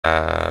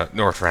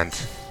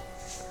Northrend,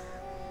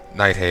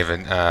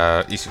 Nighthaven,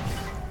 East.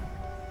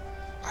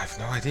 I have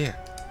no idea.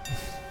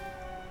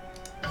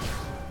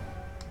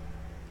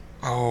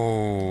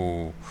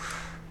 Oh.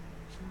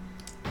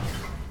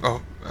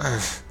 Oh.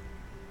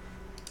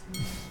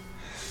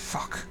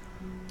 Fuck.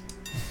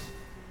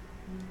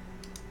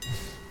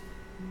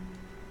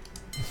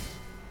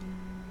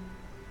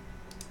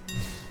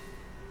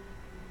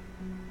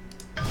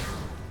 I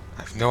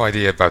have no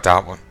idea about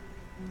that one.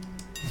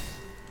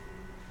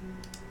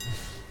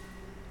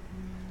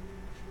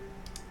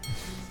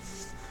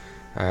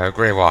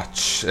 Grey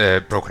Watch,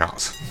 Broken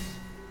House.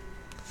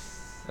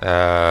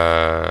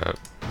 I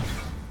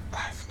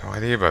have no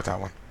idea about that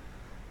one.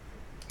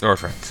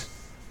 Northrend,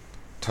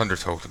 Thunder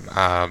Totem,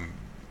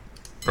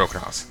 Broken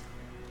House.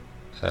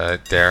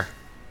 There.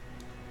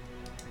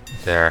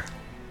 There.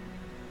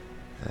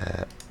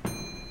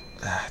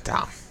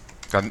 Damn.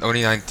 Got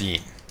only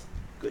 19.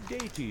 Good day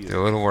to you. Did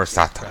a little worse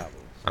that time.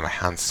 And my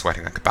hand's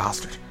sweating like a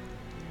bastard.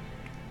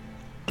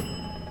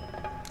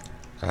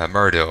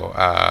 Murdo,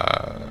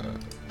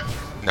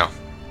 no.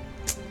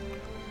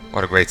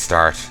 What a great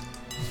start.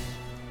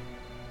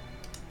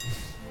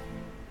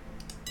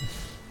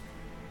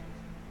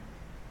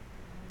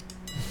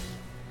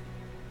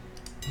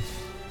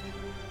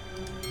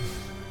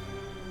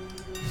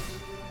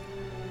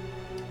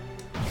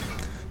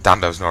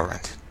 Damn, that was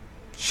Norrent.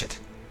 Shit.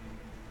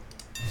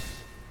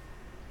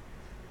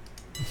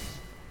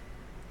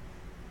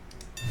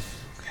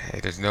 Okay,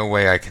 there's no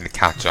way I can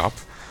catch up,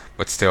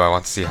 but still I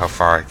want to see how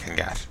far I can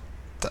get.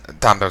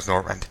 Damn, that was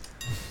Norrent.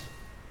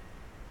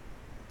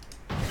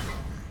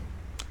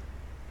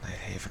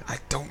 Nighthaven. I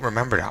don't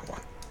remember that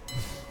one.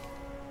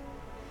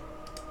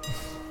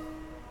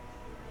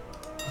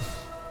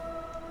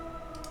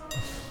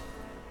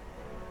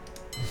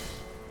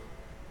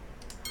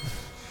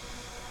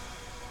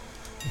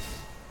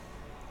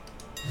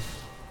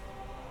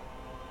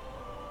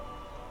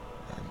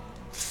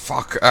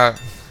 Fuck, I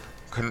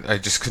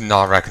just could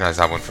not recognize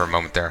that one for a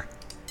moment there.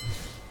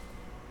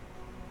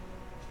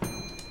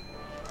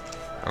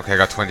 Okay, I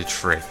got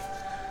 23.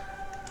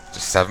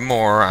 Just 7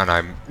 more, and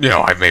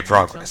I've made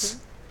progress.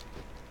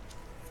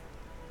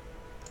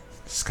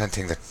 This kind of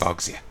thing that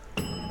bugs you.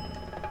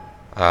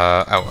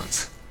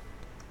 Outlines.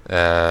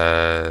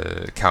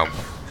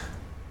 Cowboy.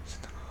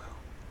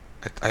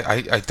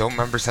 I don't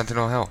remember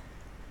Sentinel Hill.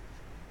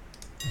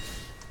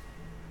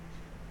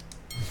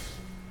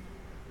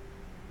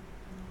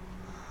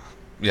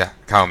 Yeah,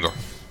 Kalimdor.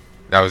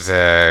 That was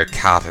a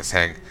cat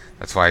thing.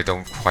 That's why I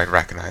don't quite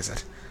recognize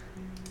it.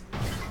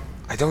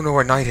 I don't know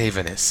where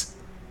Nighthaven is.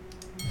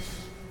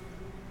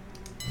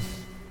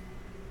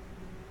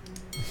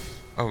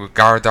 Oh,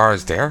 Garadar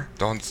is there?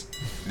 Don't...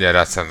 Yeah,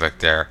 that sounds like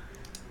there.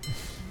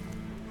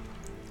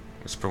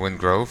 Whisperwind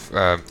Grove?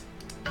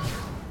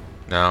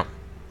 No.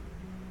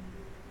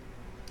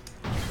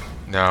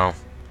 No.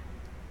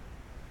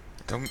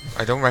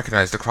 I don't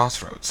recognize the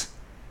crossroads.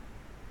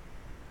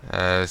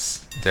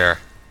 There.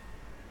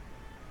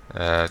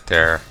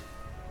 There.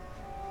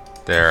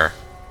 There.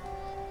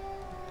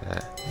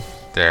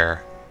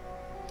 There.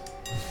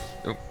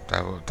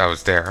 Oh, that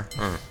was there.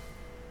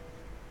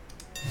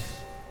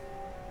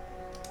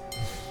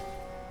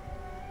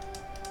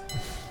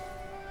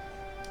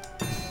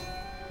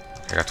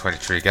 I got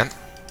 23 again.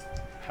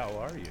 How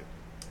are you?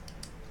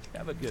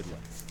 Have a good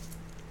one.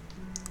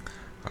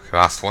 Okay,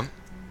 last one.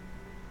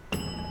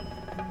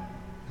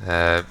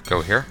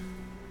 Go here.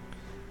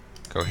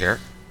 Go here.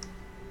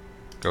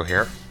 Go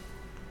here.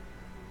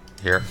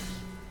 Here.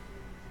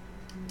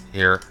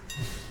 Here.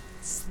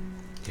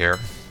 Here.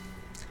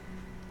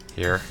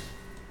 Here.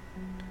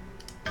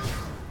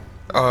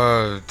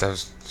 That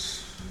was...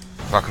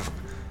 Fuck if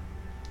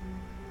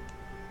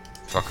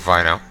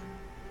I know.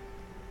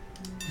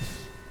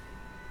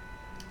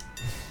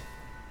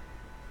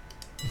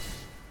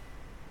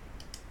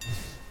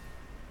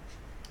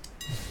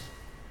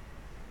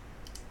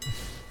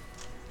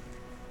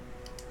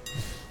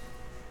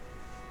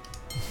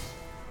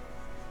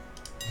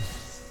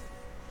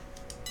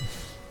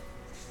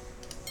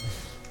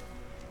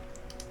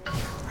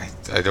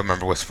 I don't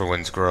remember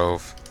Whisperwind's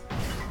Grove. I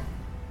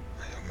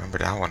don't remember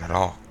that one at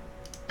all.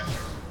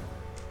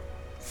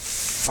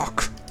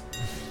 Fuck.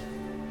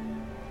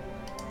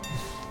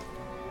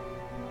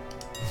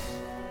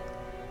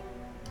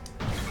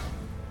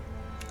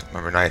 Don't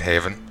remember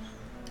Nighthaven.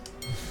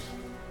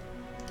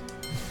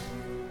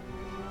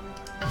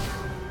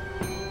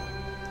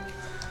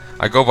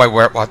 I go by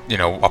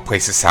what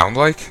places sound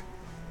like,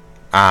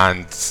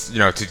 and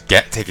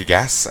to take a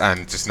guess,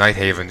 and just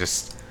Nighthaven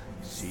just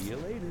See you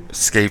later.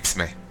 escapes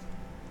me.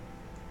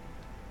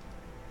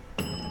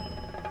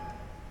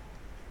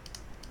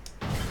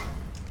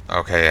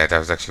 Okay, yeah, that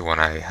was actually one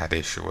I had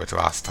issue with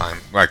last time.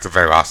 Like the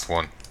very last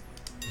one.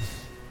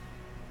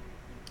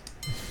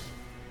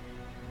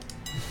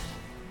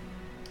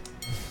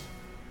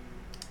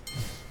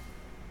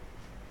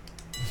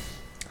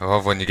 I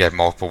love when you get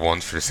multiple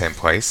ones for the same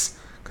place,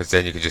 because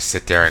then you can just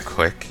sit there and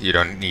click. You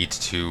don't need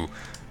to...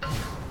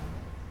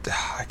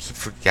 I keep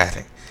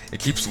forgetting. It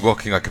keeps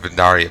looking like a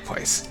Pandaria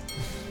place.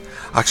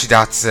 Actually,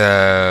 that's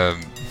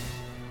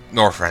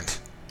Northrend.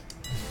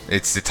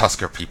 It's the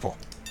Tusker people.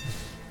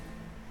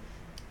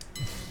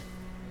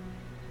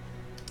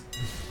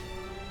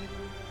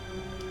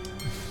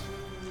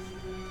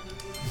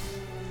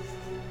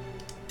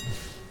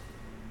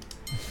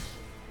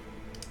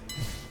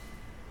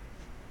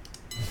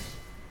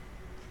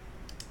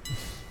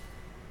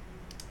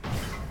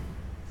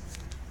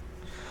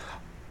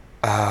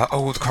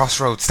 Oh, the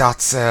crossroads,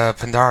 that's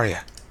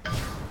Pandaria.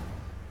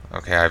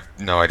 Okay, I have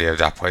no idea of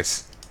that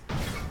place.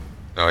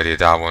 No idea of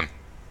that one.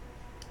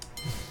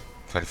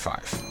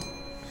 25.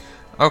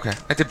 Okay,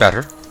 I did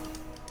better.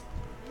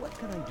 What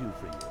can I do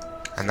for you?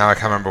 And now I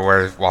can't remember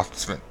where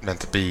what's meant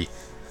to be.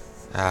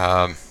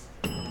 Might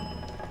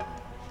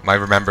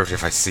remember it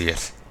if I see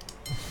it.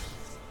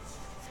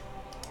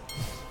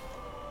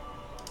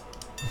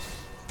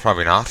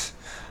 Probably not.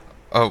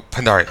 Oh,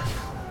 Pandaria.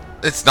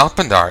 It's not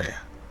Pandaria.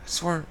 I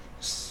swear.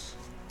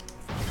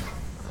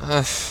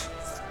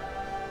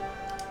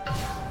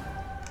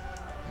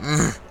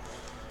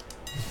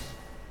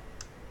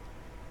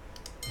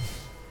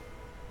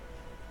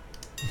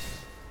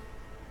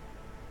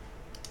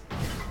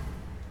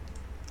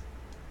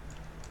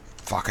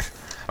 Fuck it.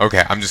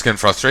 Okay, I'm just getting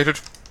frustrated.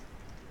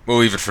 We'll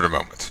leave it for the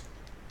moment.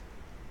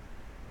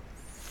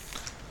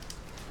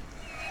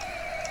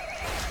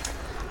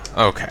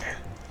 Okay.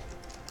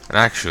 And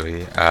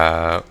actually,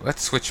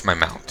 let's switch my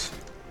mount.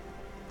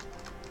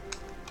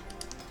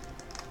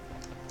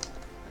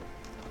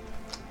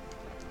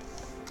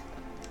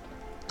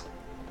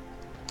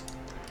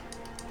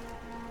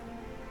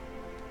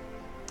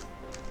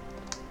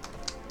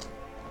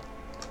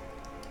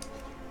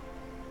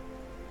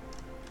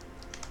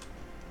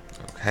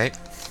 Okay.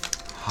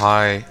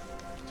 Hi.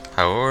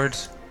 Hi, Lord.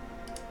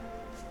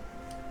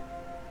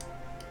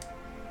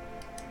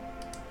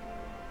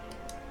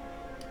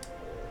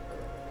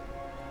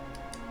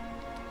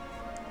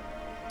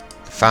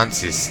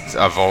 Fanciest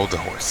of all the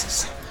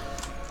horses.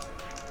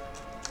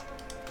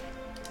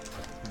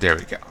 There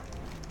we go.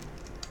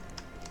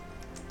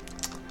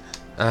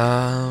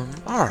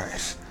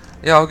 Alright.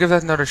 Yeah, I'll give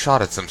that another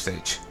shot at some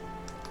stage.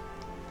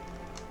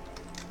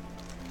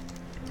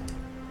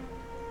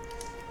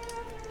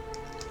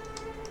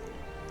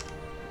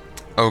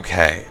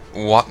 Okay,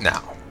 what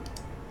now?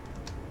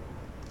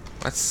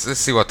 Let's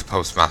see what the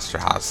postmaster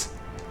has.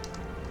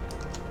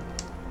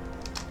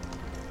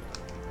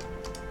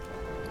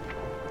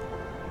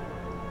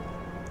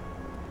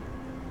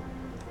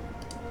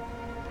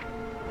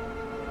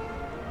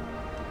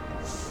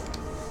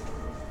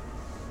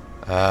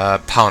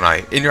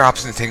 Palnai, in your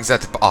absence, things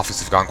at the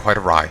office have gone quite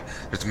awry.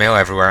 There's mail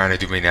everywhere, and I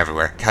do mean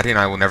everywhere. Catty and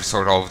I will never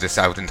sort all of this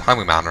out in a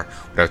timely manner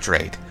without your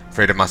aid.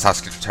 Afraid I must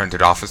ask you to return to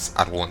the office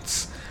at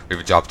once. We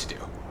have a job to do.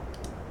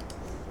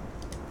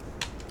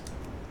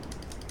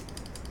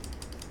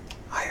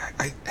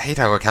 I hate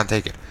how I can't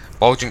take it.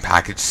 Bulging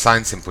package,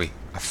 signed simply,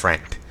 a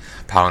friend.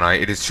 Palnai,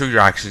 it is through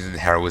your actions and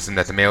heroism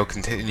that the mail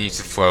continues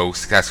to flow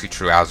successfully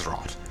through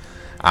Azeroth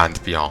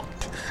and beyond.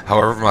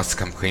 However, I must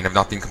come clean, I've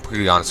not been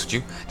completely honest with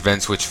you. The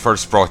events which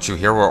first brought you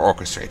here were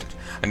orchestrated.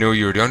 I knew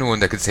you were the only one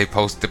that could save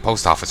the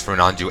post office from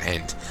an undue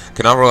end.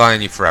 Cannot rely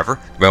on you forever.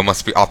 The mail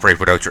must be operated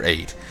without your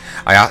aid.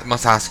 I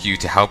must ask you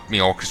to help me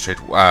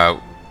orchestrate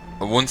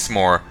once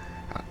more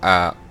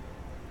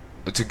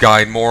to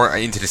guide more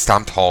into the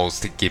stamped halls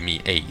to give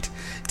me aid.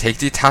 Take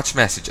the attached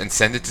message and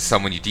send it to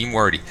someone you deem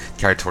worthy to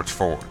carry the torch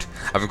forward.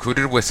 I've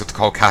included a whistle to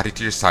call Catty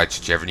to your side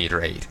should you ever need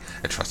her aid.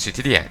 I trust you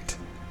to the end.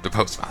 The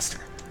Postmaster.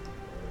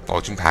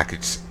 Bulging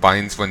package.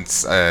 Binds when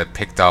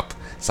picked up.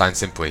 Signed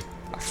simply,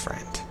 a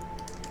friend.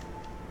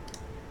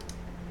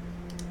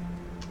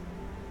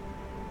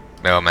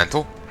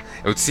 Elemental.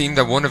 It would seem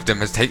that one of them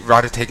has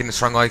rather taken a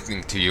strong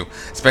liking to you.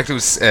 I suspect it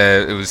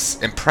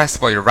was impressed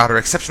by your rather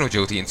exceptional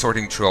agility in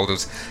sorting through all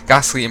those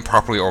ghastly,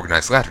 improperly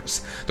organized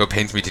letters. Though it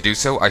pains me to do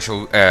so,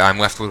 I'm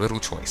left with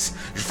little choice.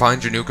 You should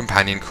find your new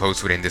companion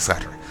close within this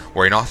letter.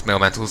 Worry not,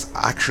 Elementals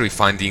actually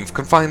find the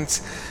confines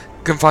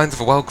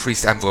of a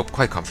well-creased envelope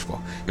quite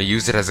comfortable. You may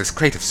use it as a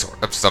creative sort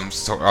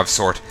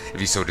if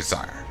you so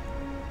desire.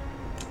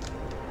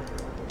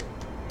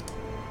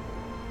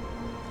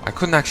 I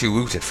couldn't actually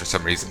loot it for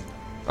some reason.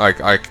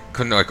 I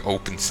couldn't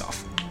open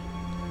stuff.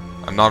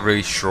 I'm not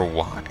really sure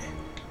why.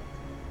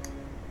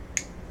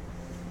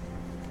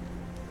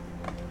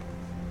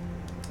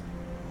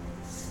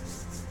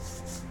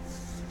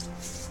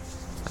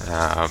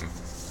 I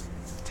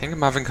think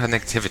I'm having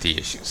connectivity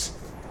issues.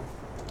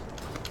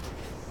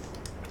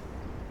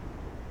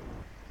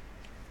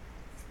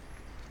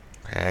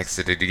 Okay,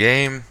 exited the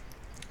game.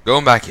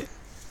 Going back in.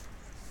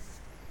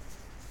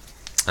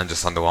 And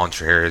just on the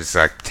launcher here is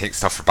take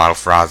stuff for Battle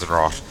for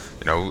Azeroth.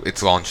 You know,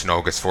 it's launched on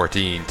August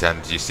 14th,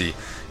 and you see, you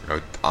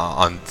know,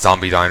 on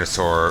zombie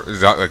dinosaur,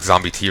 like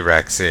zombie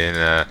T-Rex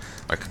in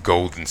like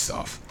gold and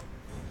stuff.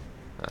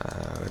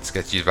 Let's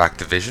get you back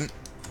to Vision.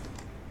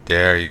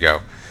 There you go.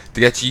 To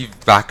get you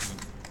back,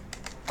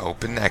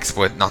 open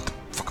exploit, not the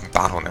fucking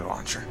Battle.net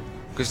launcher.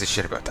 Who gives a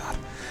shit about that?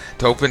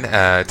 To open,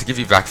 to give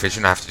you back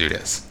Vision, I have to do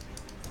this.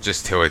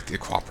 just till it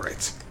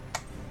cooperates.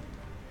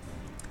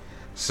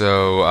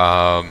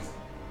 So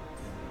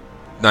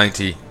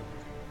 90,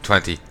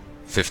 20,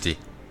 50,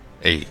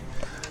 80.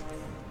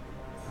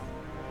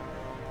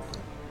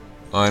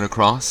 Line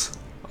across,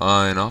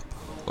 line up,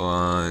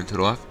 line to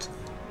the left,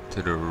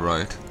 to the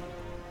right,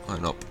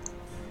 line up.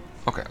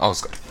 Okay,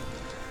 all's good.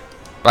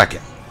 Back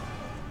in.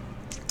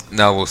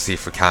 Now we'll see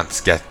if we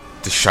can't get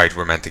the shite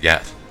we're meant to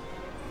get.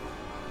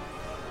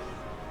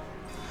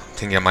 I'm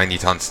thinking I might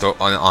need to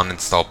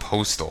uninstall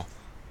Postal.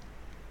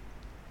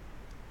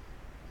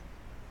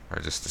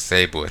 Or just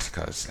disable it,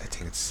 because I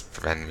think it's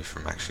preventing me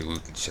from actually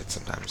looting shit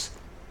sometimes.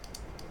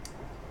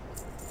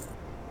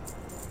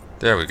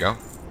 There we go.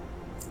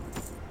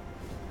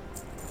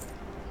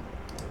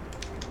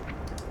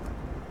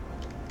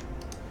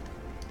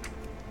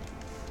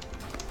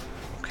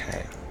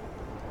 Okay.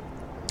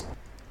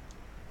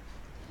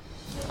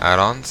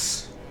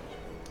 Add-ons.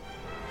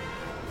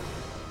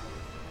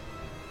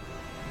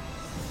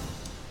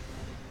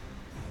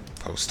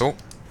 Postal.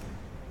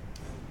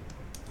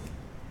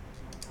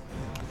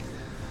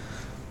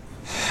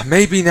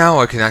 Maybe now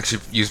I can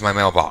actually use my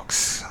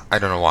mailbox. I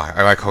don't know why.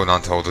 I like holding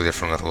on to all the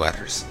different little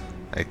letters.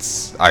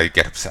 I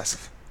get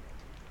obsessive.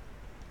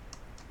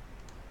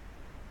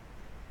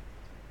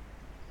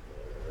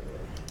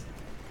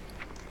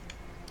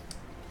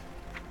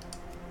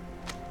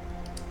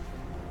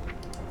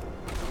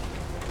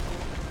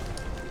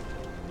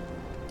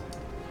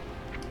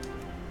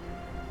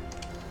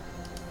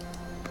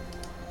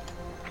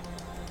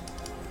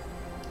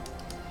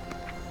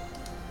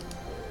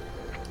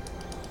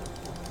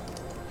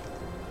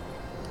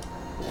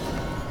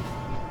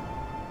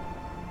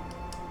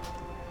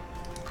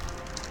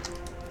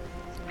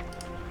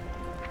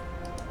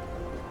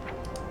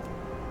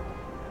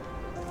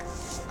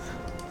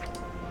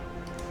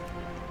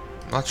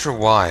 Not sure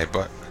why,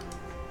 but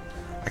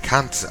I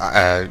can't,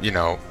 you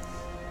know,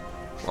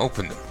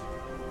 open them.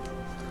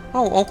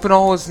 Oh, open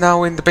all is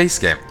now in the base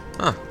game.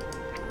 Huh.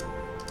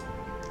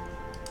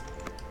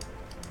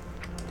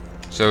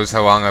 Shows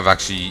how long I've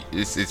actually,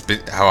 it's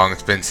been, how long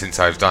it's been since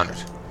I've done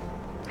it.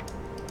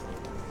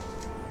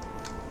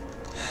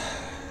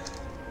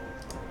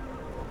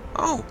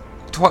 Oh,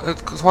 Twilight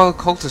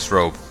Cultist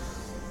robe.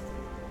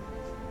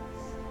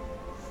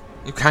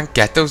 You can't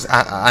get those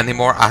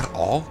anymore at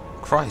all?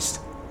 Christ.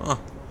 Huh.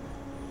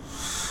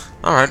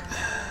 Alright.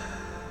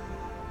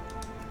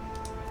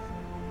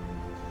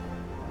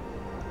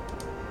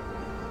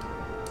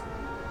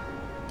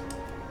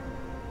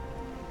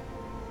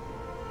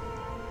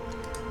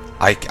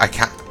 I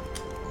can't...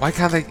 Why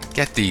can't I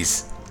get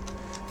these?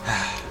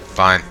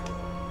 Fine.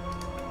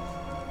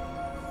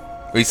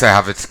 At least I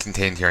have it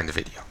contained here in the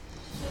video.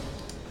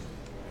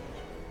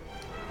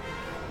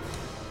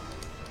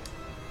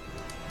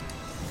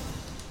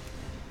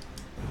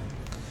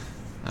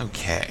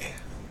 Okay.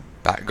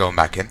 Going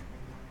back in.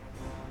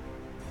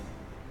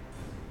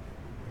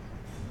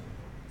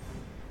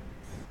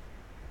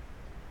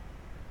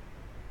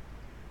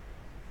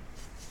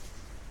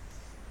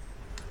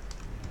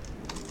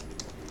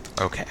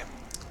 Okay.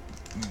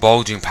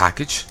 Bulging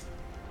package.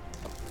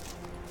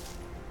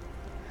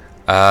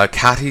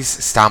 Catty's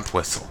stamp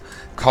whistle.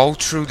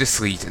 Cold through the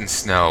sleet and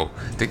snow.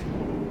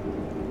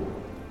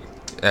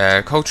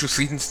 Cold through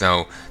sleet and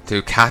snow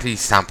to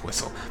Catty's stamp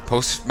whistle.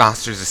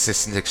 Postmaster's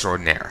assistant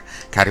extraordinaire.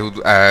 Catty will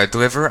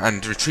deliver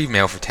and retrieve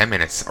mail for 10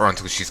 minutes or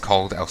until she's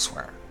called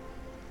elsewhere.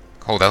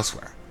 Called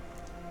elsewhere.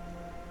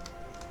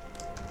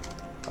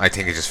 I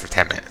think it's just for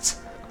 10 minutes.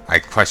 I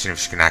question if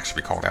she can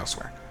actually be called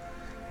elsewhere.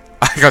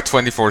 I got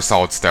 24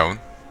 solid stone.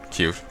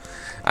 Cute.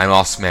 I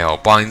lost mail.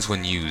 Binds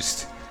when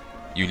used.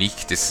 Unique.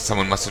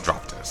 Someone must have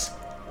dropped this.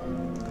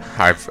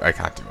 I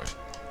can't do it.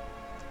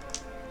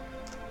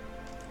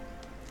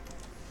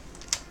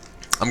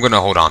 I'm gonna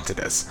hold on to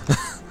this.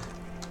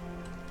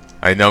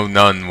 I know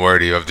none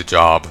worthy of the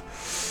job.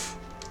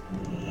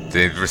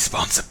 The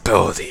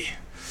responsibility.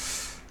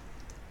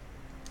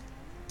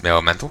 Male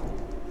elemental?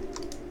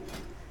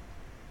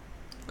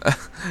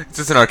 It's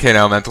just an arcane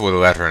elemental with a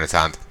letter in its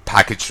hand.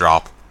 Package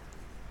drop.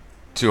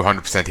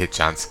 200% hit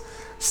chance.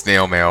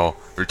 Snail mail.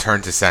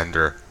 Return to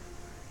sender.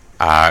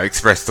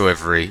 Express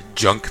delivery.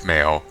 Junk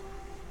mail.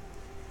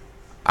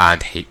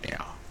 And hate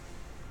mail.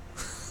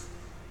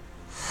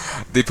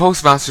 The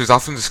postmaster is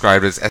often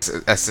described as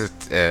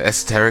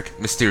esoteric,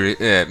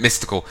 mysterious,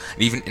 mystical,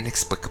 and even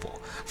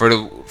inexplicable.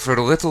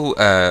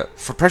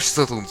 For precious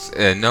little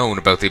known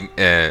about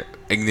the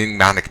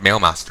enigmatic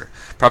mailmaster,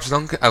 perhaps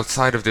none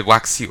outside of the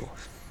wax seal.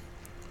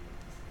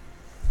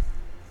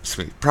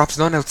 Perhaps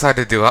none outside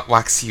of the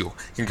wax seal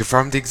can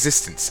confirm the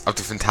existence of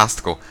the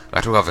fantastical,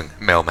 letter-loving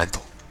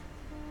mailmental.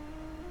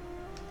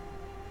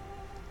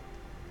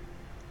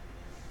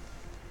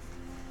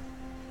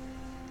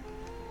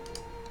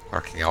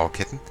 Barking owl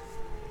kitten.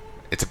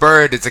 It's a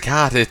bird, it's a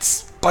cat,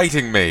 it's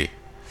biting me.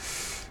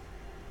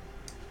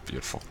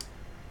 Beautiful.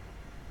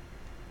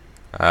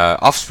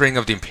 Offspring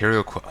of the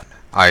Imperial Quillen.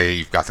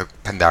 I've got the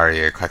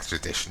Pandaria Collector's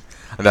Edition,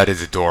 and that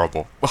is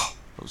adorable. Oh,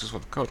 I just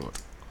want to cuddle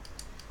it.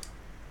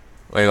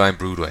 Leyline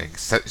Broodwing,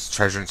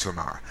 treasure in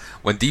Surmar.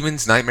 When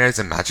demons, nightmares,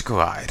 and magic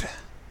collide.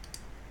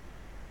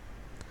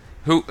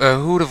 Who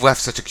would have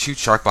left such a cute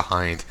shark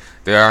behind?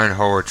 The Iron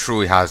Horror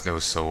truly has no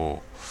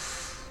soul.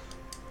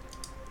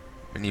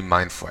 Mini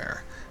Mind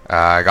Flare.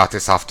 I got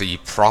this off the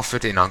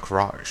Prophet in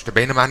Encourage. To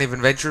bane a man of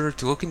adventure,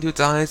 to look into its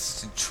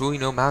eyes, to truly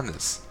know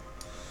madness.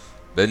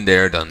 Been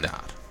there, done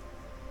that.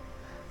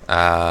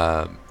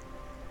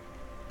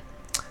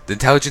 The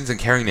intelligence and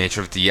caring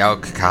nature of the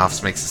elk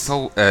calves makes a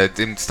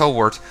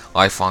stalwart,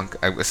 lifelong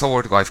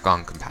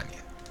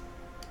companion.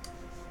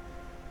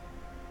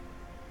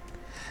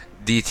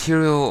 The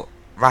ethereal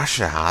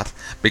Rashahat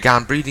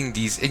began breeding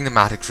these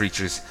enigmatic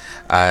creatures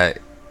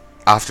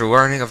after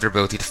learning of their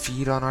ability to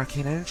feed on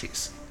arcane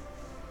energies.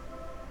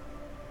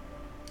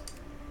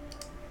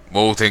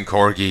 Molten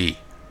Corgi,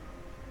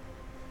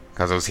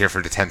 because I was here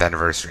for the 10th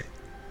anniversary.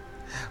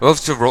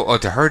 Loves to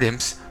herd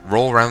imps,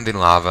 roll around in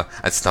lava,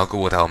 and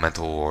snuggle with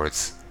elemental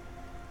lords.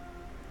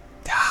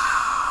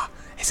 Ah,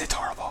 it's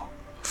adorable.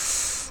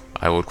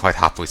 I would quite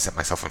happily set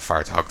myself on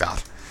fire to hug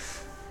that.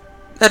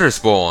 Nether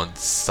spawn,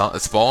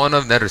 spawn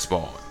of nether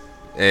spawn.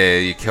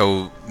 You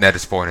kill nether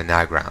spawn in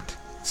Nagrand,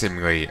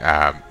 seemingly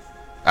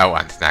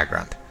outland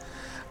Nagrand.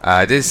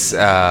 This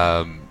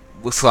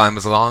slime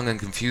was a long and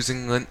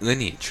confusing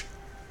lineage.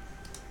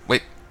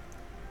 Wait,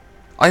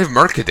 I have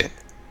Mercadin.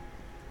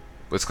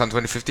 BlizzCon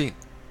 2015.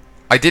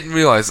 I didn't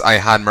realize I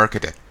had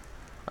Mercadin.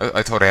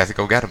 I thought I had to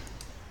go get him.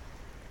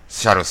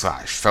 Shadow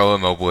Slash, Fellow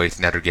Immobilate,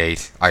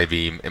 Nethergate,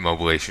 I-Beam,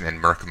 Immobilation,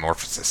 and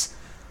Mercamorphosis.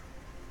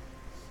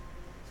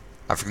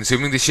 After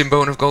consuming the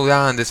shinbone of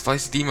Goldan, this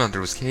feisty demon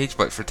hunter was caged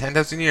for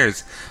 10,000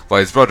 years by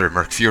his brother,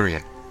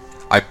 Mercfurion.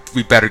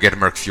 We better get a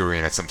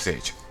Mercfurion at some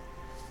stage.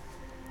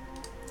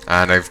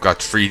 And I've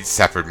got 3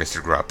 separate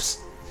Mr. Grubs.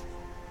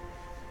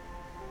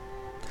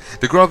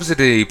 The grubs of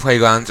the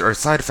Plaguelands are a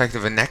side effect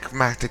of a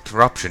necromantic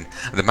corruption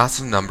and the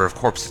massive number of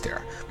corpses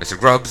there. Mr.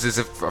 Grubs is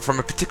from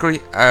a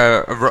particularly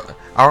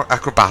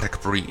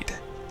acrobatic breed.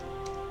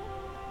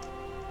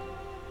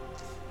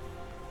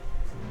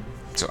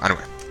 So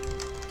anyway.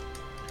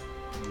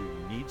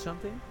 You need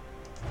something?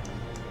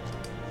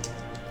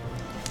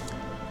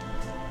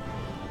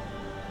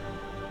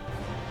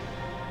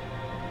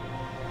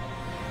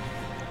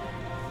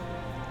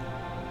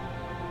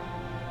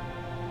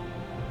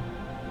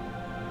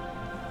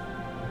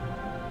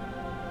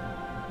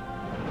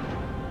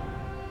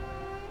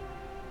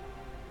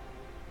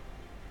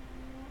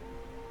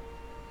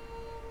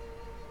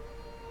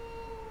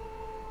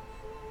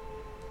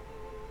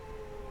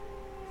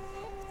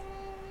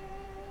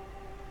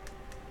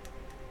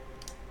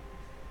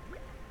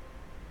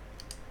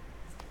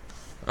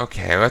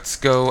 Okay, let's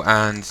go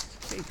and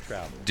Safe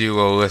travel. do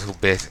a little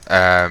bit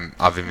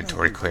of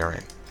inventory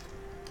clearing.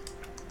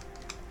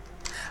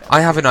 I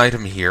have an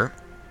item here.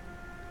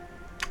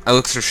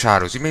 Elixir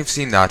Shadows. You may have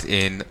seen that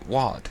in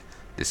WoD.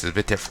 This is a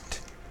bit different.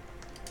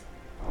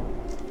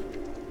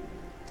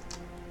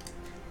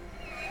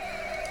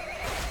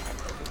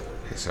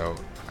 Okay, so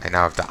I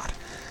now have that.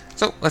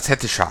 So let's head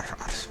to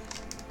Shotrat.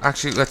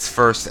 Actually, let's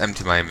first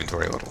empty my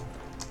inventory a little.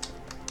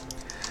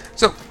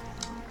 So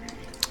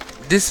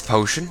this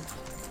potion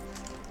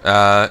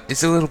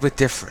is a little bit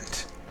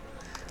different.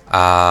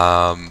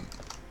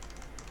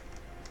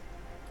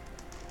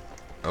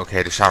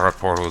 Okay, the Shotrat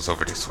portal is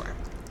over this way.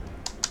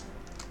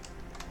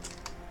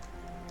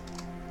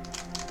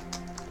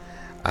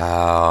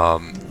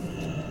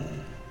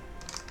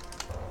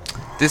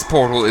 This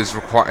portal is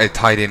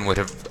tied in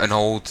with an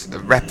old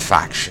rep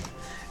faction.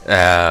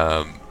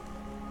 The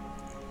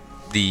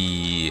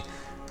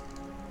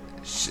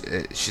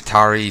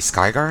Shitari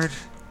Skyguard?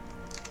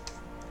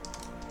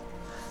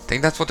 I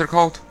think that's what they're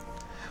called.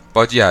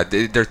 But yeah,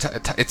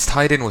 it's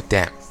tied in with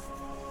them.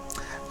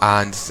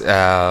 And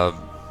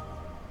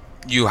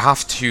you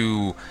have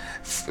to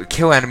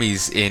kill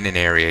enemies in an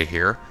area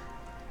here,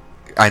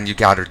 and you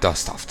gather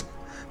dust off them.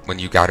 When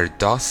you gather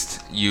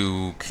dust,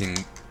 you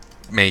can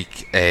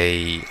make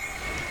a...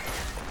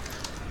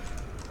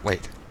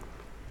 Wait.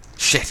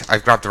 Shit,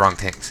 I've grabbed the wrong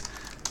things.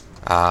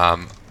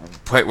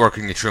 Quite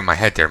working it through in my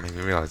head there made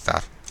me realize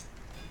that.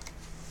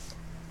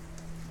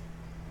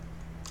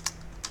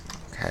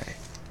 Okay.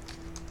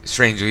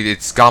 Strangely,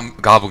 it's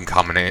goblin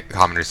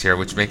commoners here,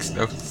 which makes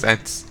no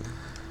sense.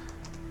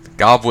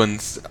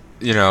 Goblins,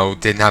 you know,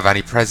 didn't have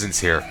any presence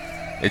here.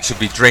 It should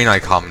be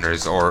Draenei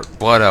commoners or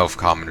Blood Elf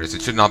commoners.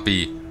 It should not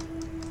be,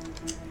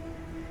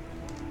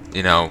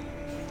 you know,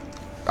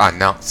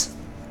 nuts.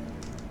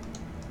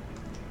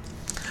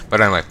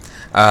 But anyway,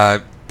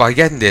 by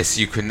getting this,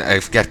 you can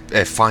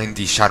find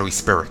the shadowy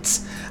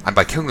spirits, and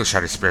by killing those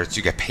shadowy spirits,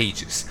 you get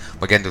pages.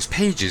 By getting those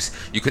pages,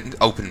 you can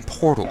open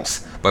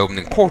portals. By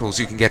opening portals,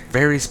 you can get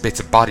various bits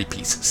of body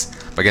pieces.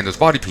 By getting those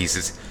body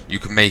pieces, you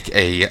can make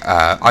a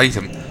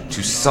item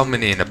to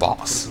summon in a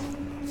boss.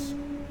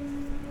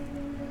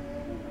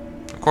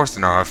 Of course,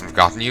 they're not. I haven't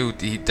forgotten you.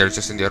 They're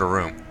just in the other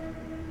room.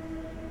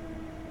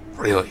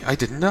 Really, I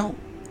didn't know.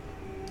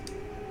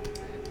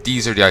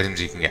 These are the items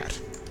you can get.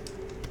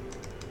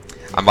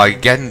 And by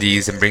getting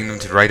these and bringing them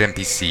to the right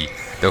NPC,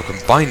 they'll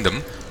combine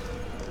them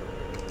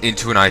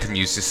into an item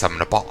used to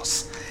summon a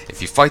boss.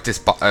 If you fight this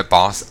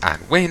boss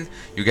and win,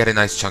 you get a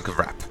nice chunk of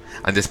rep.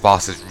 And this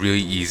boss is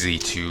really easy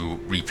to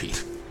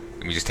repeat.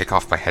 Let me just take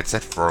off my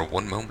headset for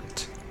one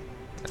moment.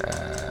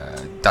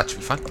 That should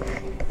be fun.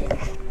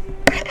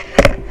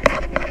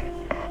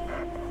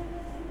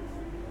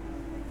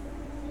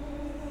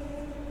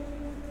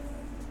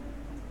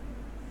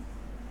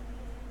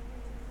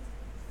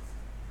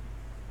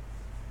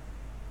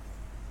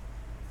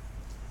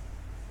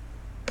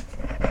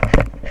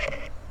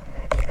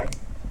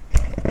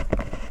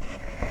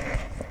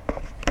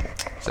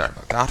 Sorry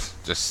about that.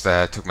 Just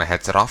took my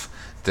headset off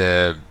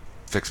to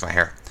fix my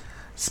hair.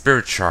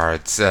 Spirit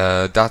shards.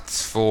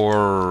 That's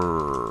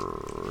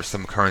for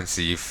some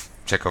currency.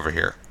 Check over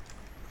here.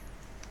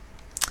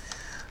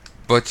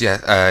 But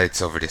yeah,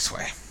 it's over this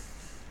way.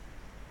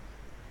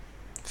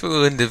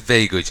 So in the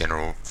vaguely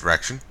general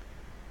direction.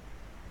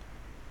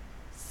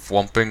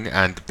 Thwomping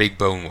and big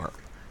bone worm.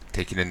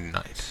 Taken in the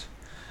night.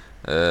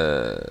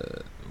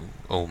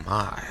 Oh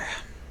my.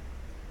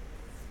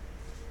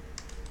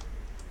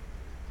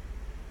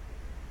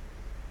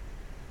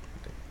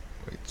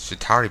 Wait,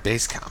 Shatari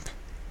base camp.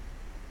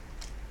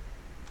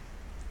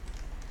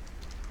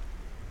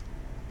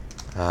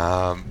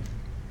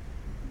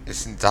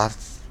 Isn't that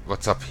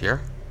what's up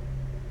here?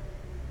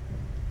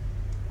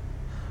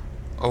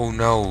 Oh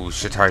no,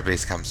 Shatari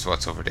base camp's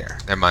what's over there.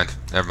 Never mind,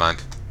 never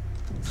mind.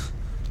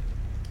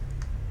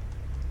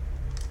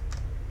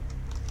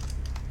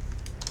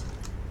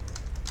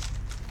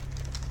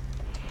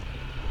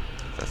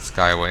 That's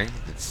Skywing,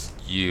 it's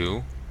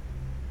you.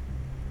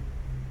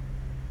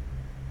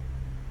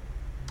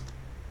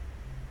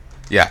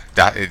 Yeah,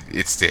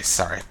 it's this,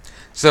 sorry.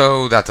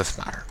 So that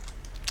doesn't matter.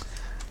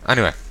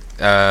 Anyway,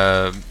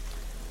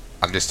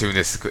 I'm just doing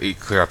this to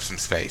clear up some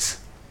space.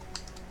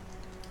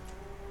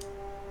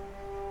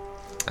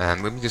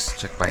 And let me just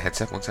check my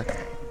headset 1 second.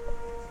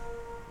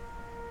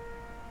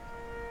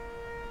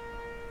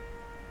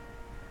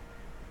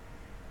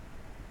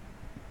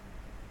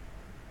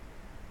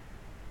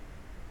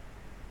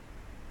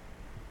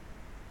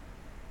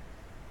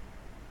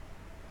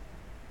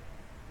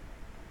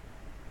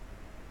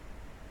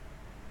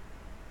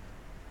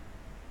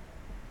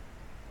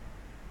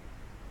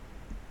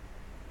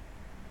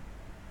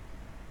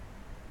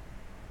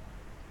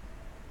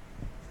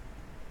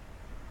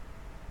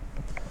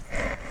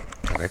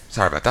 Okay,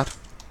 sorry about that.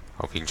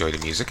 Hope you enjoy the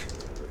music.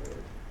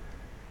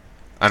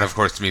 And of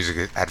course the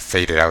music had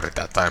faded out at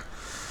that time.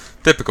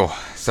 Typical.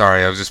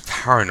 Sorry, I was just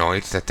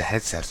paranoid that the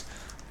headset,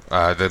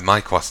 the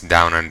mic wasn't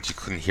down and you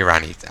couldn't hear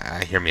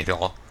me at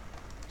all.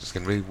 Just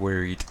getting really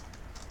worried.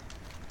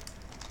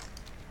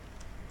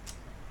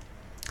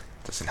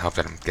 Doesn't help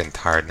that I'm getting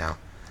tired now.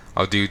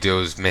 I'll do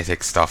those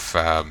mythic stuff,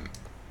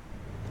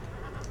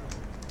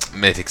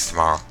 mythics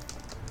tomorrow.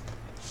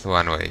 So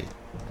anyway.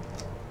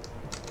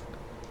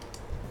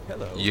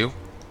 Hello. You?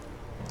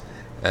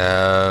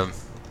 Well,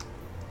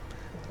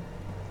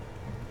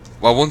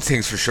 one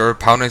thing's for sure,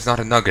 Palnai's not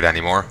a nugget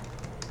anymore.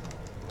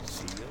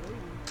 See you later.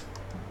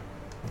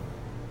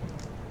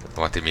 Don't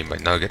know what they mean by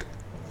nugget.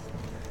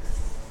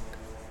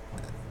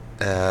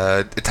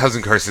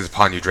 1,000 curses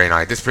upon you,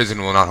 Draenei. This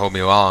prison will not hold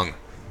me long.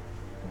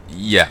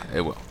 Yeah,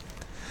 it will.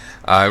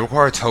 I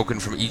require a token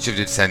from each of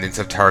the descendants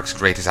of Tarek's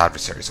greatest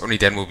adversaries. Only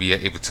then will we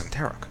be able to summon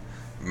Tarek.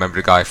 Remember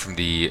the guy from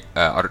the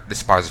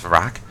Spars of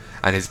Iraq?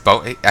 And his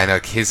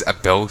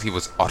ability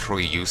was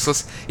utterly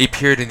useless. He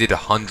appeared and did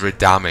 100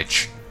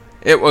 damage.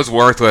 It was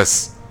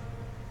worthless.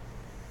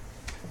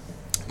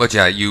 But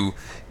yeah, you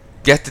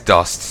get the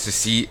dust to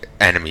see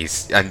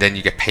enemies, and then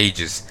you get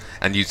pages,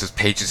 and use those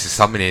pages to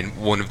summon in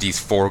one of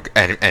these 4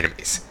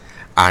 enemies.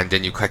 And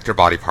then you collect their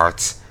body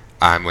parts,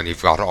 and when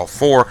you've got all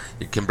 4,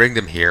 you can bring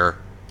them here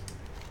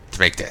to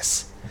make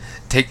this.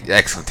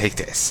 Excellent, take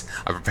this.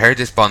 I've prepared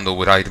this bundle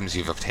with items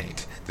you've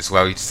obtained. This will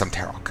allow you to summon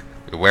Tarek.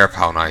 Beware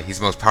Palnai, he's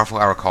the most powerful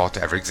Arakal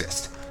to ever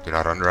exist. Do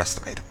not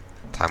underestimate him.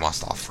 Time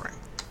lost offering.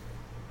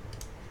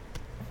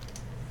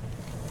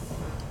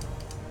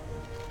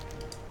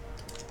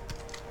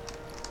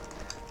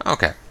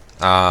 Okay.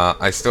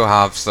 I still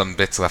have some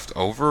bits left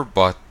over,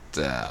 but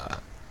yeah.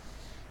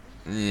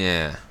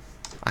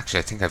 Actually,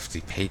 I think I have the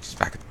pages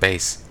back at the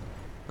base.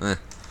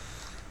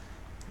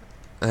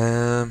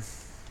 How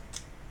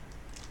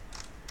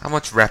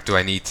much rep do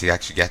I need to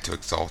actually get to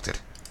Exalted?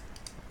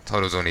 I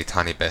thought it was only a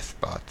tiny bit,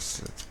 but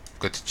it's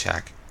good to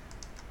check.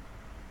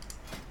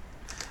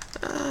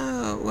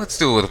 Let's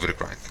do a little bit of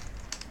grinding.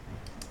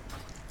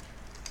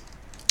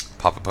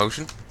 Pop a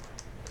potion.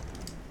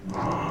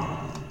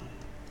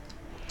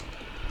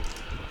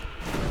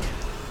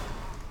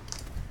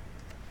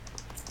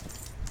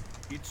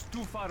 It's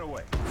too far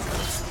away.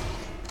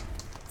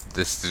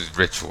 This is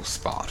ritual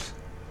spot.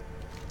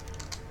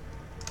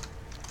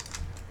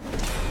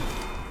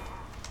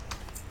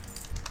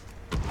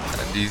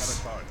 And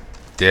these...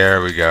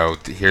 There we go.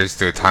 Here's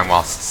the time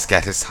lost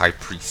Sketis High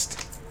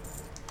Priest.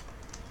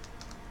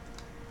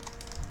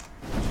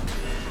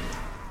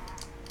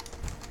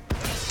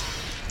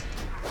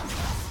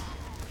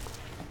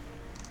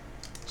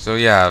 So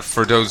yeah,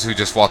 for those who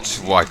just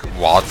watch like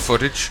WOD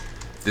footage,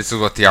 this is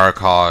what the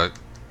Arakawa,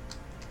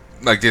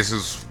 like this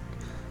is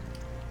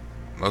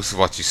most of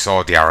what you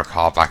saw the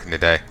Arakawa back in the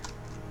day.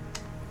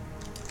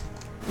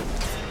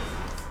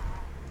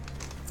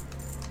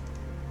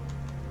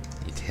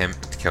 Need him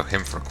to kill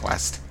him for a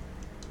quest.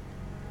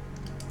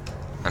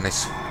 And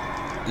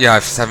yeah, I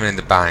have 7 in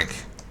the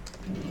bank.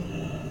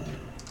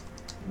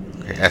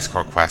 Okay,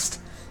 escort quest.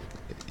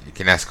 You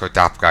can escort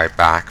that guy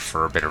back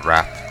for a bit of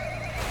rep.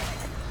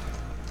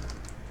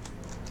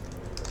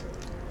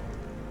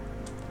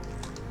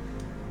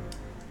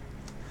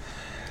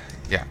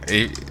 Yeah,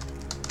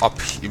 up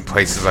in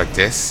places like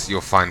this, you'll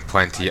find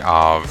plenty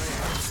of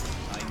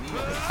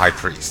high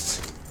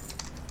priests.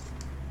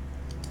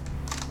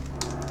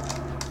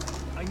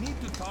 I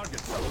need to target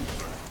someone.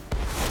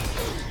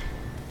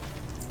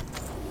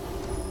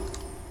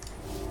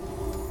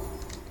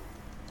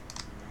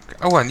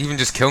 Oh, and even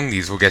just killing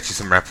these will get you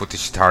some rep with the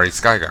Chitauri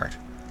Skyguard.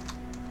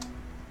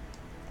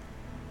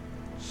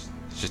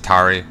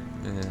 Chitauri,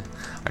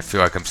 I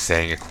feel like I'm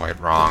saying it quite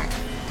wrong.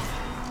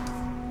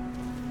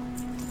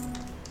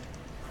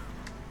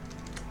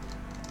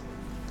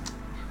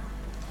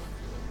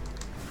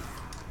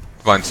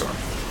 Divine Sword.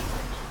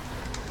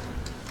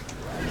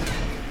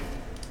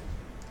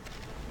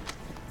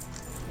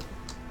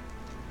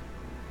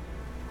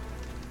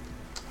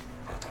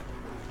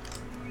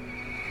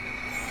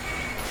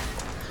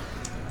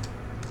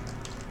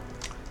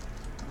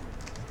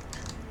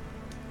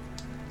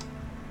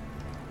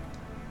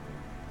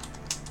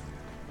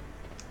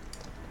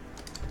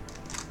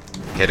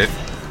 Hit it.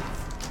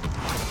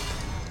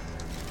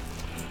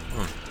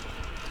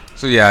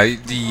 So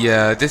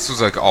yeah, this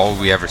was like all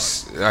we ever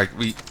like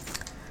we.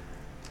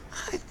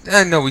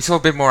 I know we saw a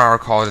bit more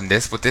Arakawa than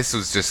this, but this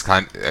was just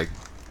kind of.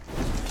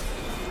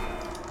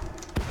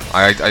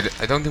 I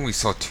don't think we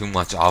saw too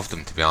much of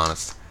them, to be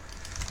honest.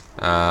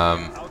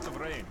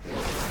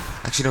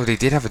 Actually, no, they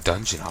did have a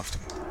dungeon of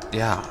them.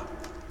 Yeah.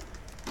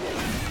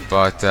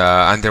 But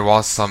and there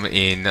was some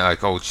in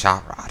like old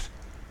Chatrat.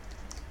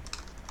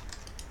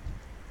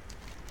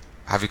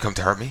 Have you come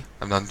to hurt me?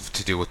 I've nothing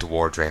to do with the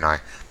war, Draenei. I'm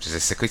just a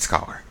sickly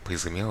scholar.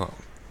 Please leave me alone.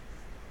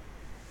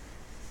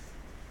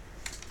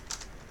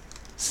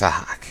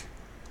 Sahak.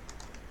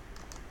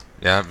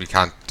 Yeah, we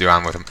can't do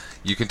anything with him.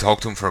 You can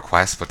talk to him for a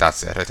quest, but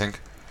that's it, I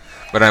think.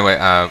 But anyway,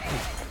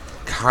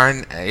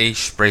 Karn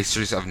Aish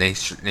Bracers of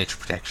Nature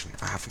Protection.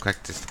 I haven't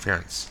collected this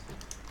appearance.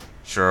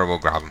 Sure, we'll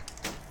grab him.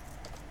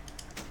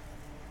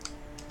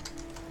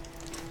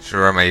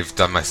 Sure, I may have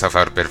done myself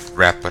out a bit of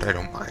rep, but I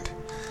don't mind.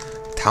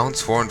 Town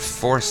Sworn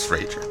Forest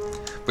Rager.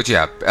 But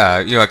yeah,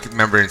 you know, like,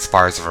 remember in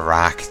Spires of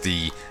Iraq,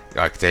 the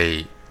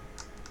Arakawa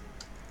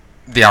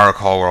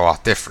were a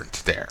lot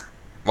different there.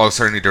 Well,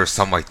 certainly there was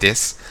some like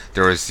this.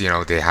 There was, you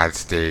know, they had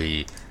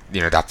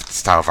that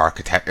style of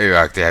architecture.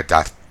 Like they had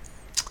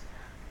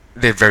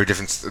very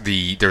different.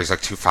 There was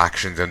like 2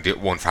 factions, and the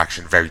one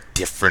faction very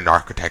different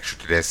architecture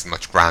to this,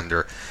 much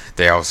grander.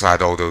 They also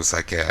had all those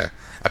like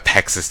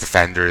Apexis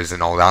defenders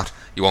and all that.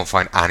 You won't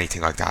find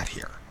anything like that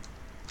here.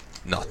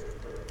 None.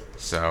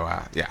 So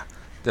yeah,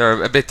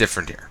 they're a bit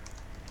different here.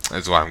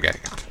 Is what I'm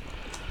getting at.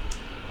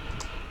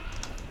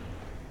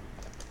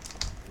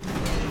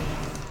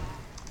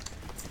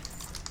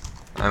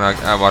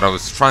 And what I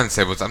was trying to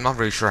say was, I'm not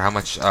really sure how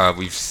much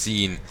we've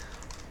seen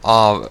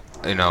of,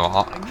 you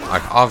know,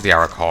 of the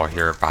Arakawa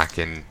here back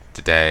in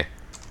the day,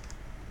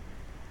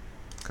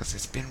 because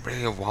it's been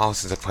really a while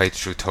since I played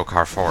through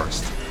Tokar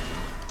Forest,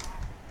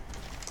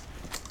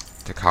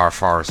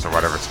 or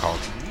whatever it's called.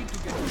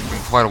 It's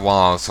been quite a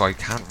while, so I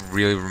can't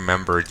really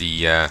remember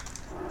the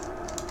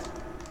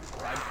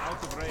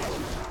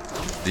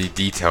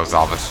details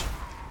of it.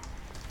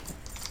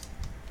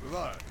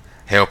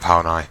 Hail,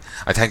 Palnai.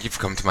 I thank you for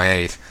coming to my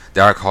aid.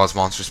 The Arakawa's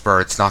monstrous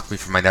birds knocked me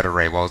from my nether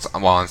ray while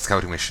on a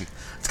scouting mission.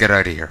 Let's get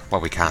out of here while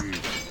we can.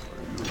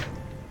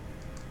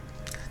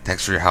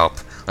 Thanks for your help.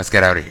 Let's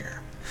get out of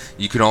here.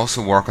 You can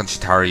also work on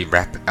Chitauri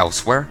rep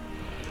elsewhere.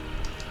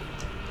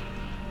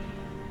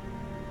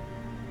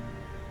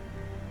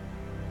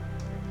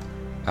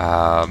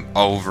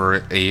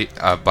 Over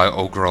by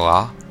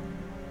Ograla.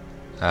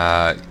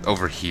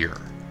 Over here.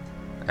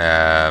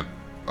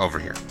 Over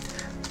here.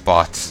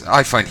 But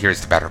I find here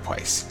is the better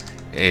place.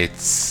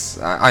 It's...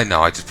 I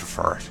know, I just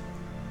prefer it.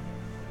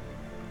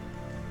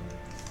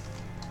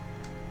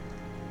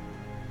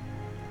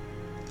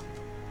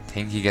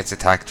 Think he gets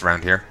attacked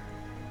around here.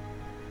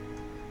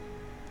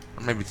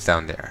 Or maybe it's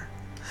down there.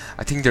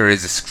 I think there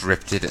is a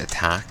scripted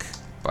attack,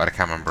 but I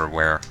can't remember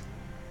where.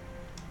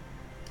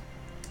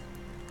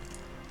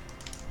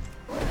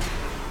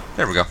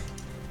 There we go.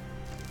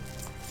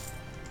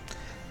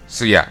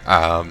 So yeah,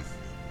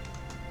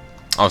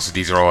 also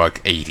these are all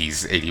like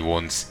 80s,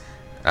 81s,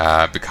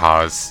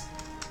 because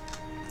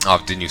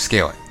of the new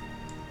scaling.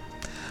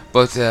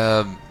 But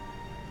yeah,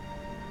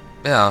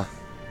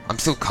 I'm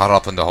still caught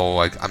up on the whole,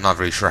 like, I'm not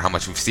really sure how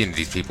much we've seen of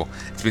these people.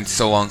 It's been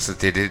so long since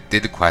they did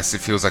the quest, it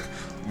feels like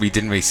we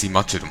didn't really see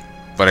much of them.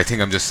 But I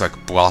think I'm just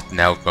like blotting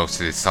out most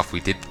of the stuff we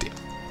did do.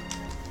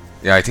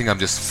 Yeah, I think I'm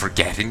just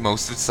forgetting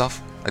most of the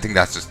stuff. I think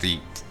that's just the,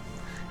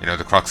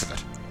 the crux of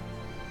it.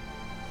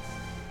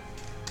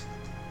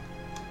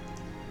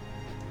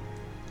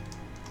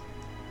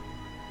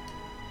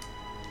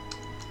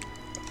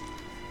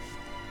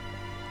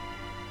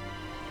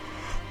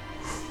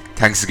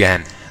 Thanks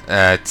again.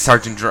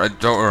 Sergeant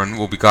Doran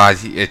will be glad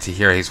to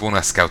hear he's one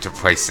less scout to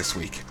replace this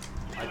week.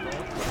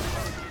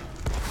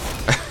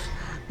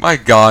 My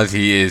god,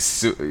 he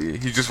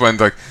just went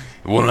like,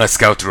 one less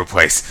scout to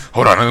replace.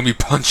 Hold on, let me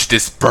punch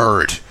this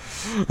bird.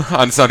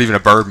 And it's not even a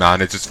bird,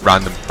 man, it's just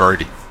random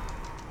birdie.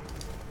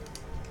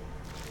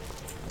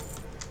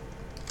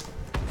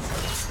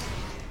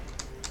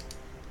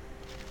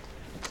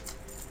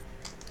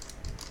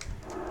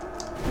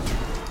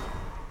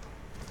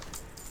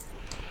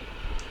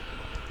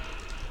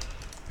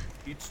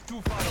 It's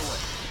too far away.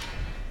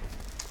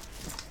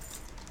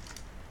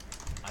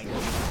 I need to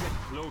get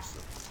closer.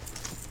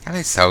 Can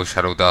I sell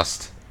Shadow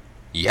Dust?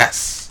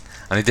 Yes!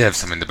 And I did have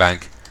some in the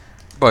bank.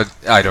 But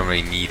I don't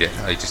really need it,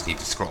 I just need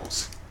the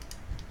scrolls.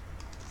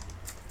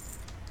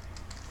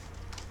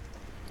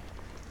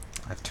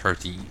 I have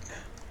 13.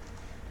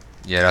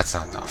 Yeah, that's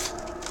not enough.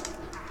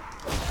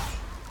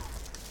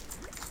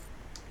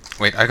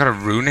 Wait, I got a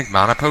runic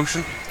mana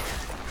potion?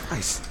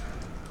 Nice.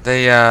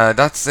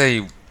 That's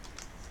a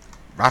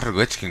Rattle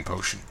Lich King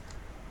potion.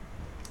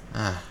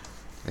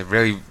 They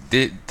really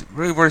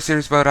were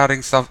serious about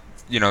adding stuff,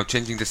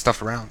 changing this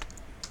stuff around.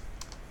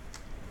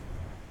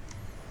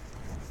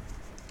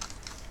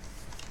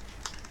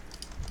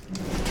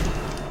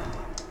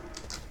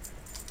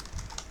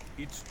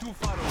 It's too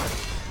far away.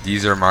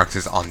 These are marked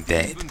as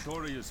undead.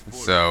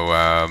 So,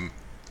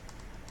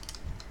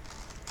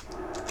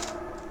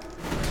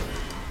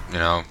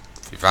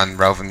 if you find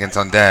relevant against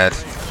undead,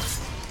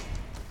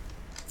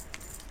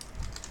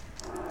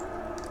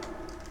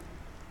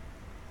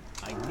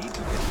 I need to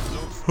get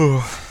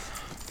closer.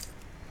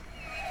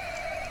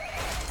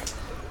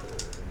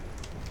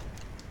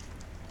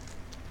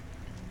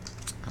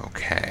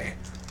 Okay.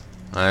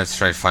 Let's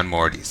try to find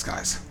more of these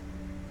guys.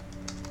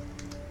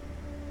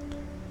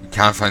 You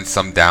can find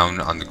some down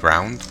on the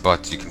ground,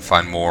 but you can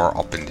find more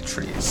up in the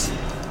trees.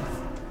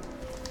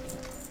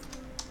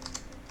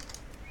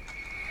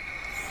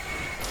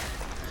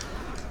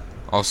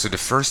 Also, the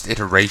first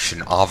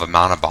iteration of a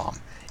mana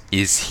bomb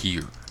is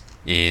here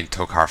in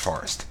Tokar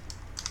Forest.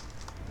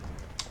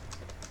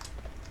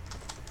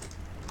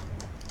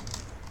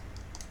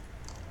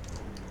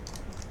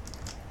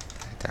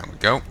 Down we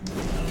go.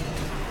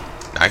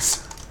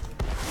 Nice.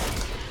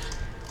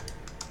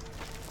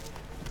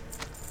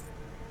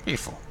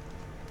 Beautiful.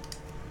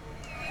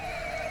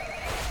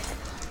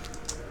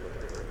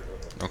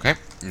 Okay,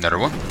 another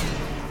one.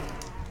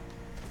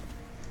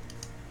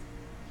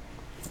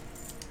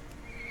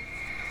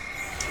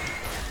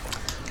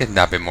 Getting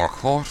that bit more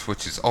caught,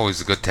 which is always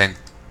a good thing.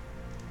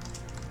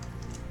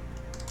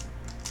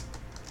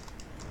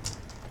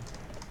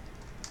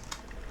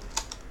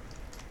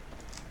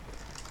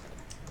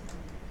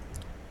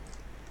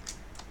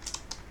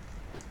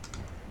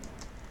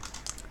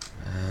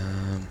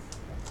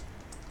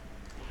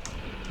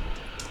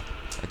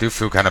 I do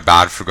feel kind of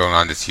bad for going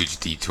on this huge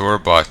detour,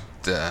 but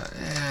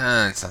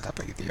it's not that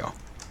big a deal.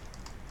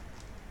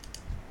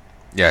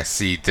 Yeah,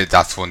 see,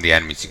 that's one of the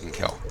enemies you can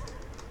kill.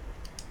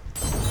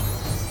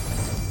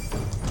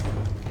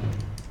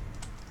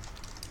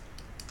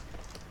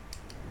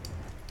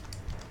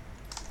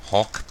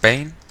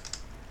 Hawkbane?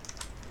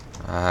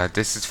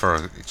 This is for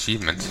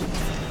achievement.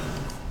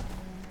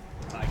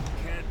 I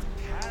can't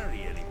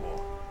carry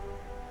anymore.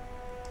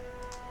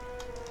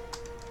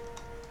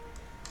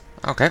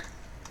 Okay.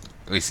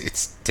 At least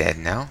it's dead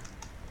now.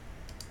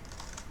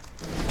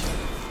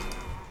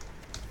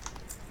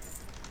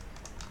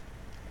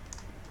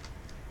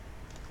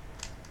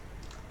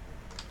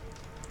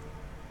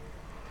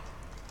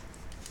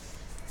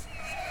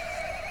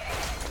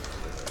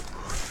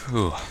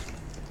 Whew.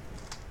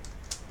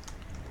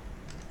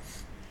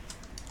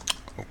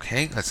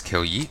 Okay, let's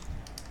kill Yeet.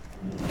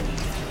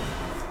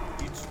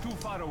 It's too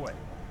far away.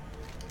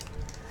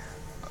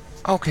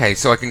 Okay,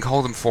 so I can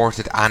call them forth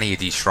at any of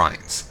these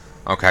shrines.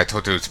 Okay, I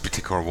thought there was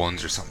particular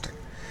ones or something.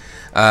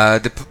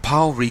 The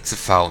Pal reeks of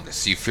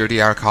foulness. You fear the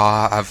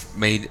Arca have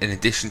made an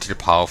addition to the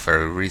Pal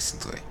very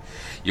recently.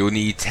 You will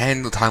need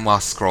 10 time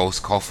lost scrolls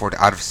to call forth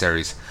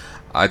adversaries,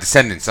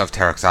 descendants of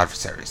Terak's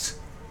adversaries.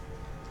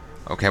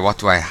 Okay, what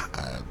do I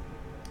have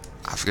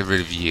to get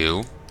rid of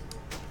you.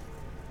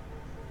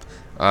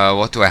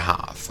 What do I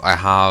have? I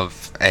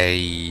have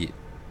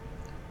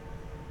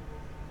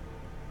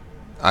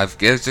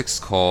Gilzic's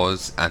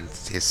Cause and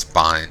his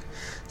Spine.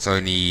 So I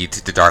need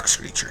the Dark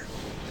Screecher.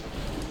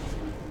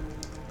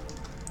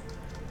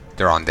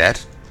 They're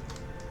undead.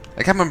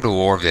 I can't remember the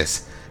lore of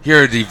this.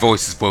 Here are the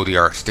voices below the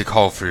earth. They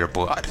call for your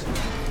blood.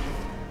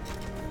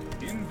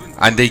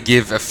 And they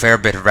give a fair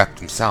bit of rep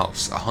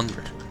themselves.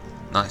 100.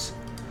 Nice.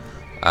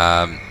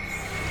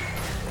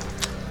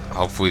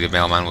 Hopefully the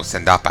mailman will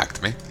send that back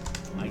to me.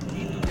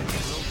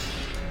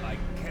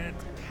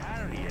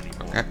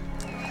 Okay.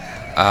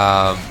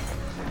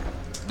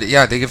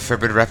 yeah, they give a fair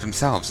bit of rep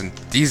themselves, and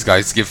these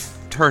guys give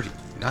 30.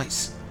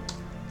 Nice.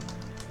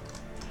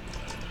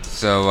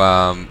 So,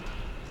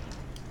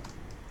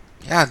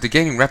 yeah, the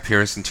gaining rep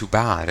here isn't too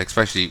bad,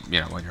 especially, you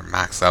know, when you're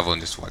max level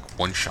and just like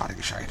one-shotting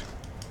shite.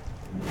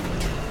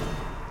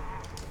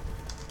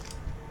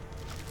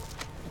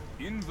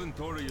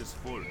 Inventory is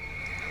full.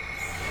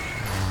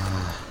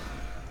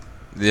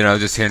 You know,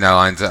 just hearing that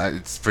line,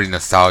 it's pretty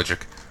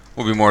nostalgic.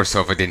 Would be more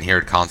so if I didn't hear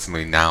it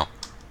constantly now.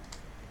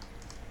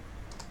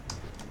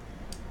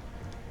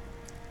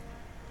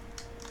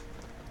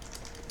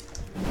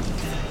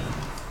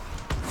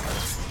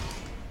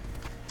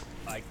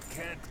 I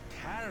can't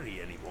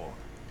carry anymore.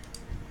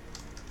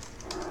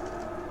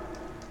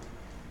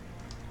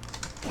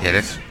 Hit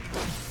it.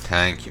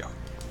 Thank you.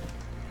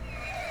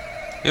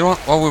 You know what?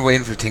 While we're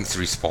waiting for things to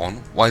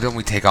respawn, why don't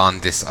we take on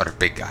this other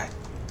big guy?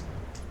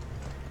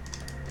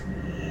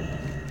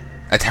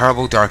 A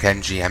terrible dark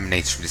energy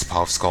emanates from this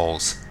pile of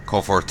skulls.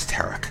 Call for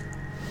Teterak.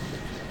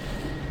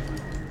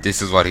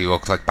 This is what he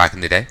looked like back in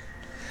the day.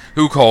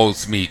 Who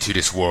calls me to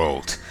this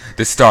world?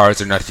 The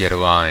stars are not yet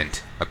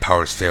aligned. My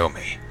powers fail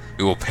me.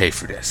 We will pay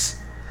for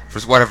this. For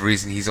whatever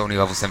reason, he's only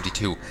level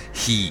 72.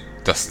 He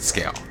doesn't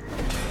scale.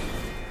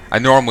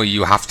 And normally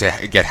you have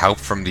to get help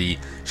from the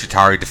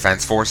Shatari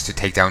Defense Force to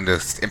take down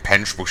this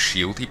impenetrable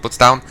shield he puts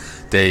down.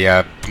 They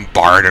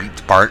bombard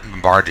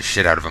the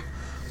shit out of him.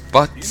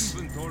 But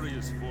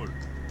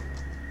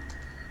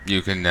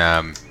you can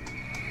I'm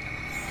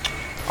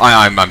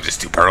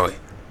just too burly.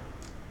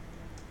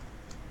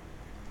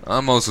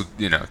 I'm also,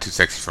 you know, too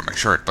sexy for my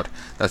shirt, but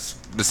that's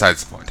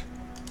besides the point.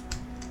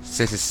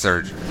 City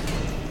surgery.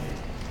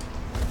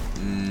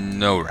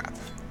 No rap.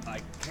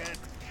 I can't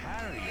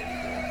carry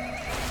anymore.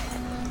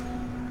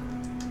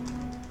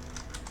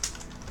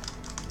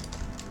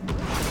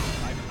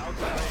 I'm out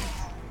of range.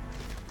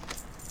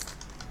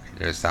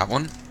 There's that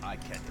one. I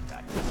can't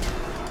attack.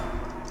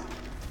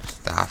 There's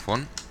that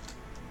one.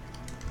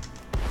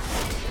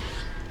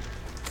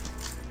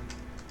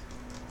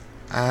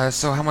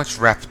 So how much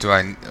rep do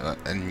I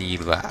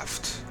need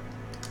left?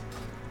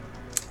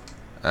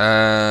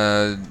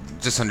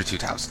 Just under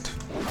 2,000.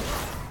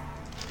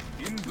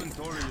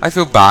 I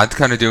feel bad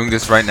kind of doing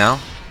this right now,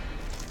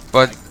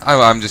 but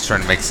I'm just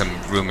trying to make some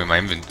room in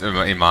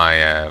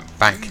my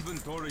bank.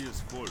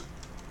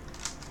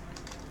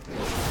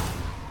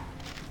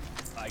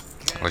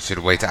 I should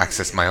wait to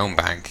access my own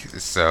bank.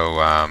 So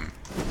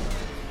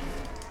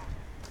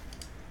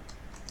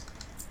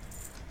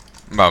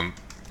well,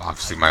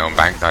 obviously my own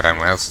bank, not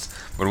anyone else's.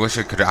 But I wish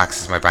I could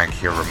access my bank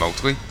here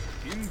remotely,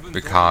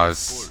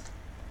 because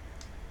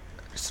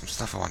there's some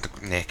stuff I want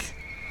to nick.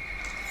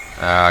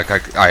 I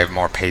have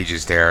more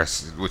pages there,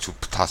 which will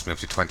toss me up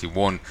to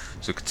 21,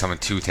 so I could summon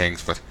 2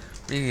 things, but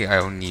really I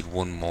only need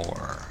 1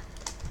 more.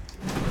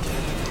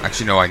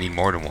 Actually no, I need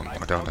more than 1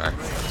 more, don't I?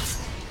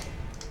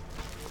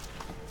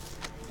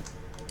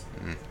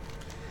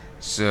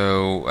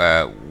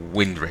 So,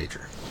 Wind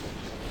Rager.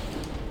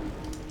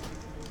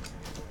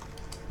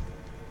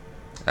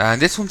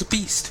 And this one's a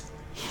beast,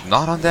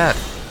 not undead.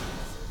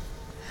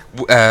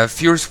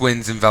 Fierce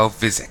winds envelop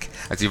Vizek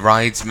as he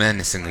rides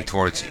menacingly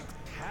towards you.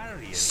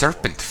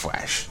 Serpent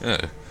flesh.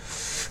 Ugh.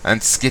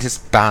 And Skid is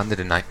banded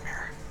a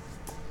nightmare.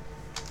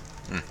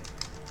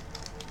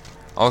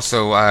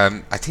 Also,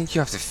 I think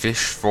you have to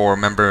fish for,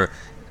 remember,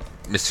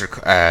 Mr.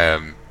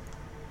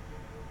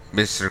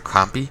 Mr.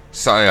 Campy?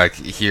 So, like,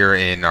 here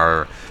in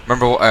our...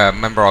 Remember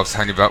I was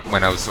telling you about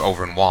when I was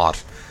over in WAD?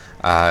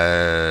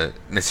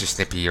 Mr.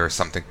 Snippy or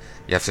something.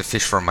 You have to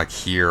fish from, like,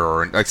 here,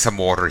 or, like, some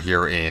water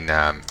here in,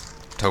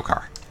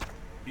 Tokar.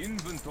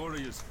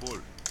 Inventory is full.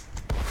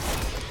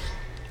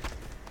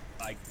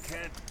 I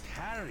can't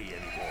carry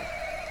anymore.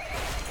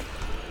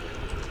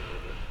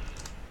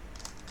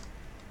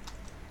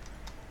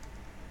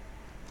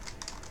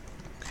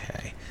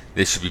 Okay.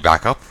 This should be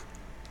back up.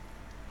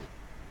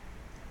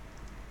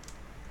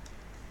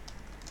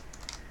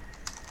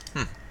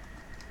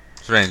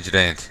 Strange, it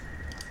ain't.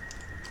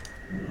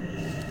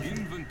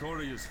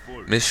 Inventory is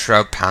full. Miss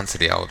Shroud Pants of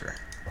the Elder.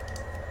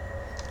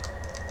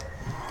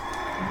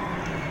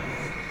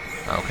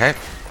 Okay.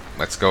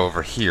 Let's go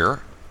over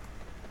here.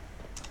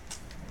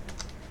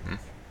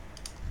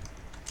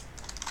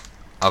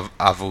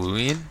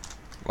 Avaluian?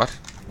 What?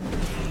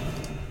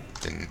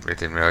 Didn't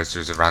realize there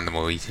was a random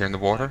elite here in the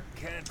water.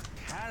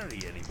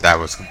 That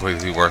was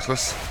completely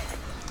worthless.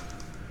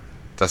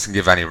 Doesn't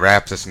give any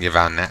rep, doesn't give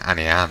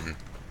any ammo.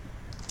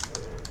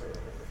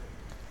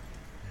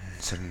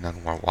 Certainly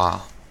not more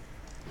wow.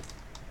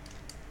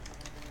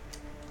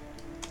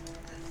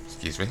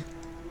 Excuse me.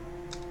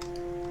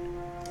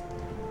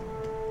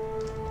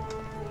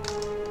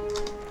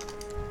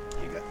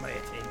 You got my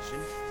attention.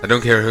 I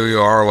don't care who you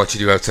are or what you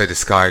do outside the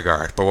Sky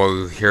Guard, but while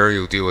you're here,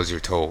 you'll do as you're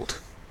told.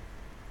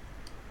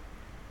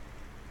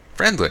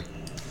 Friendly.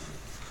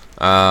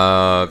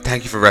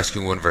 Thank you for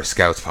rescuing one of our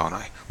scouts,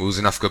 Palnai. We lose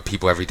enough good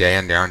people every day,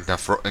 and there aren't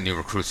enough new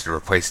recruits to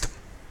replace them.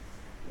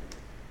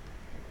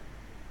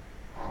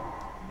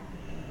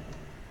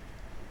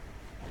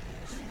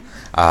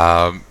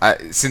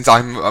 Since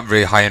I'm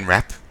really high in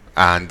rep,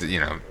 And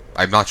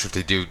I'm not sure if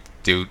they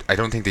do. I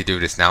don't think they do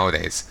this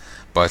nowadays.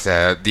 But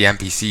the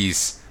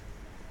NPCs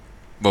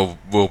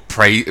will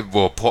pray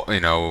will put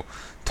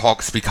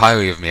talk speak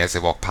highly of me as they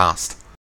walk past.